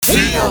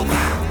Yeah,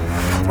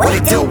 what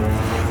it do?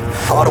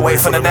 All the way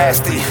from the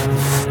nasty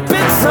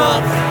Spitzer.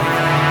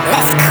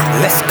 Let's go,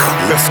 let's go,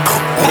 let's go,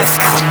 let's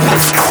go,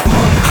 let's go.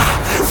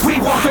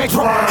 We want that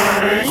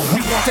drink,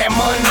 we want that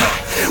money.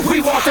 We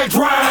want that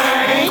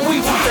drink,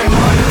 we want that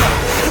money.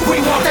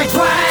 We want that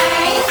drink.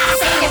 I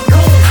seen them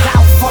goons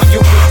out for you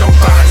with them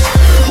thighs.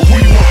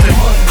 We want that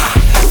money.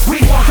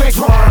 We want that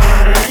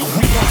drink,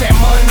 we want that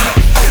money.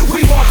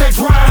 We want that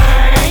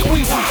drink,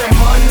 we want that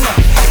money.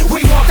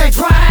 We want that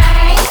drink.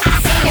 I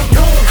seen them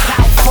goons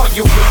out for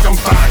you with them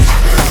thighs.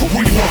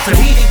 We want that.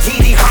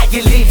 Get it, how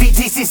you live it?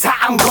 This is how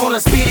I'm gonna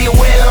spit it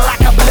well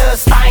like a blood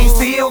stain.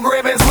 Still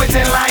gripping,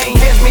 switching lane.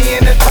 Catch me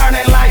in the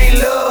turning lane.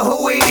 Look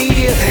who it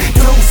is.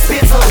 Blue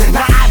Spitzer.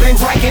 Now I've been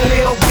drinking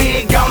little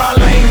big on a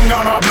lane.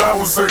 Gonna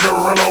blow a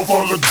cigarette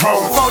over the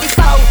drone. For the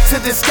soul to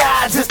the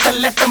sky just to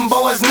let them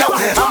boys know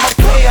I'm a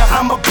player,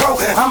 I'm a pro,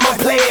 I'm a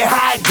player,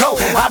 how it go.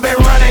 I've been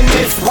running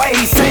this way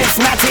since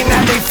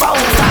 1994.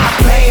 I'm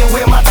playing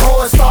with my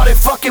toys, started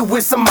fucking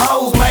with some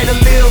hoes. Made a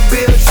little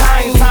bit of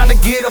change, time to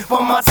get up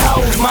on my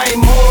toes. Made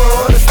more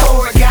of the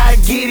story, gotta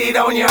get it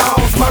on your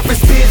own.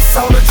 MikeSpitz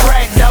on the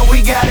track, though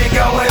we got it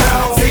going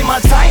on. See my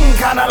chain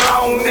kinda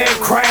long, that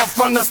cramp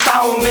from the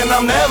stone. And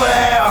I'm never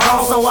at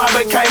home, so I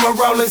became a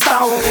rolling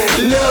stone.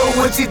 Look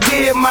what you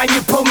did, man,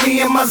 you put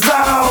me in my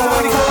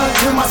zone. Come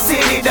to my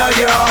city, though,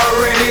 you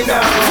already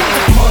know.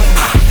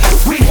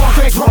 We want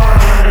that drink,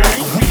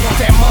 we want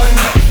that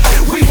money.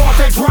 We want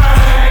that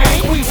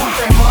drink, we want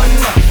that money.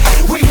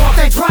 We want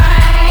that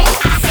drink.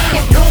 I seen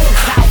them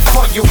goons out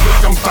for you with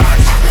them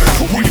thighs.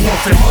 We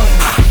want that money.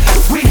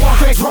 We want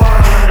that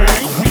drink,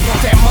 we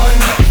want that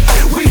money.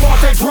 We want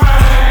that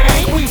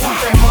drink, we want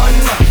that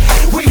money.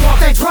 We want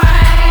that drink.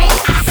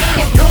 I seen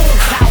them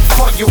goons out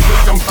for you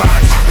with them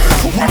thighs.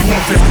 We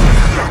want that.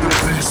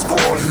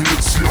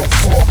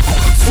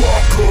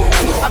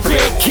 I've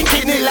been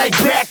kicking it like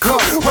back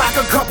up, rock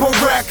a couple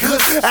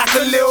records, act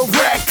a little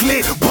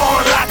reckless,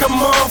 born like a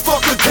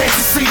motherfucker, can't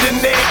you see the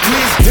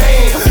necklace?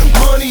 Damn,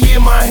 money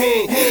in my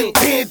hand,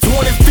 10,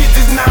 20,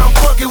 50s, now I'm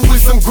fucking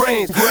with some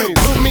grands.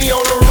 Put me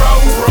on the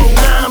road,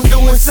 now I'm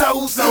doing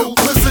so.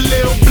 Push a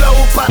little blow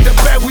up out the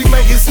back, we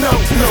make it snow.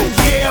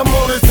 Yeah, I'm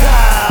on the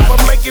top, I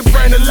make it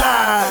burn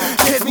alive.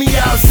 Catch me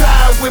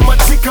outside with my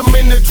chick, I'm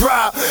in the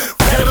drop.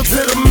 Pedal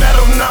to the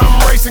metal, now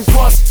I'm racing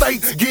cross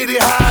state. Get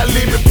it high,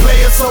 live the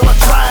player, so I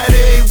try it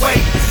every way.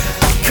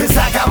 Cause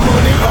I got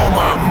money on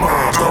my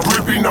mind, I'm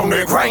ripping on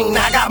that grain.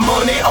 I got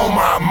money on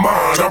my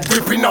mind, I'm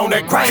ripping on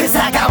that grain. Cause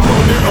I got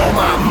money on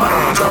my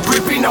mind, I'm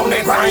ripping on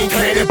that grain.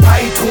 Can't it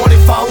pay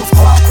 24s,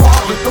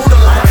 crawling through the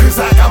line. Cause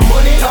I got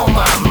money on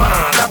my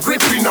mind, I'm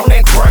ripping on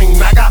that grain.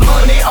 I got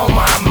money on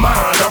my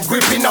mind, I'm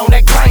ripping on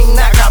that grain.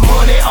 I got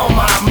money on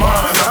my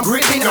mind, I'm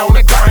ripping on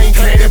that grain.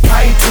 Can't it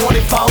pay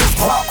 24s,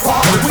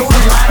 crawling through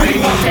the line. We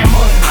want that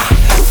money,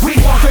 we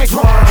want that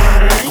drink,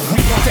 we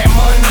want that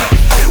money.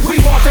 We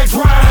want that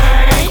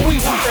drink, we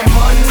want that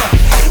money.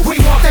 We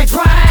want that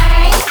drink.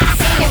 I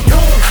seen them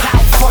goons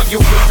out for you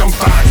with them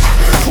thighs.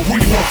 We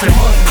want that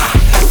money.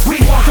 We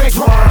want that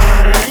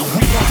drink,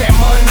 we want that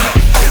money.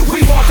 We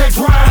want that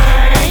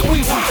drink,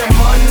 we want that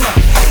money.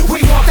 We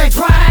want that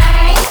drink.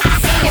 I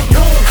seen them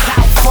goons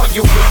out for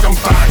you with them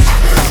thighs.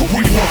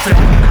 We want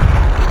that.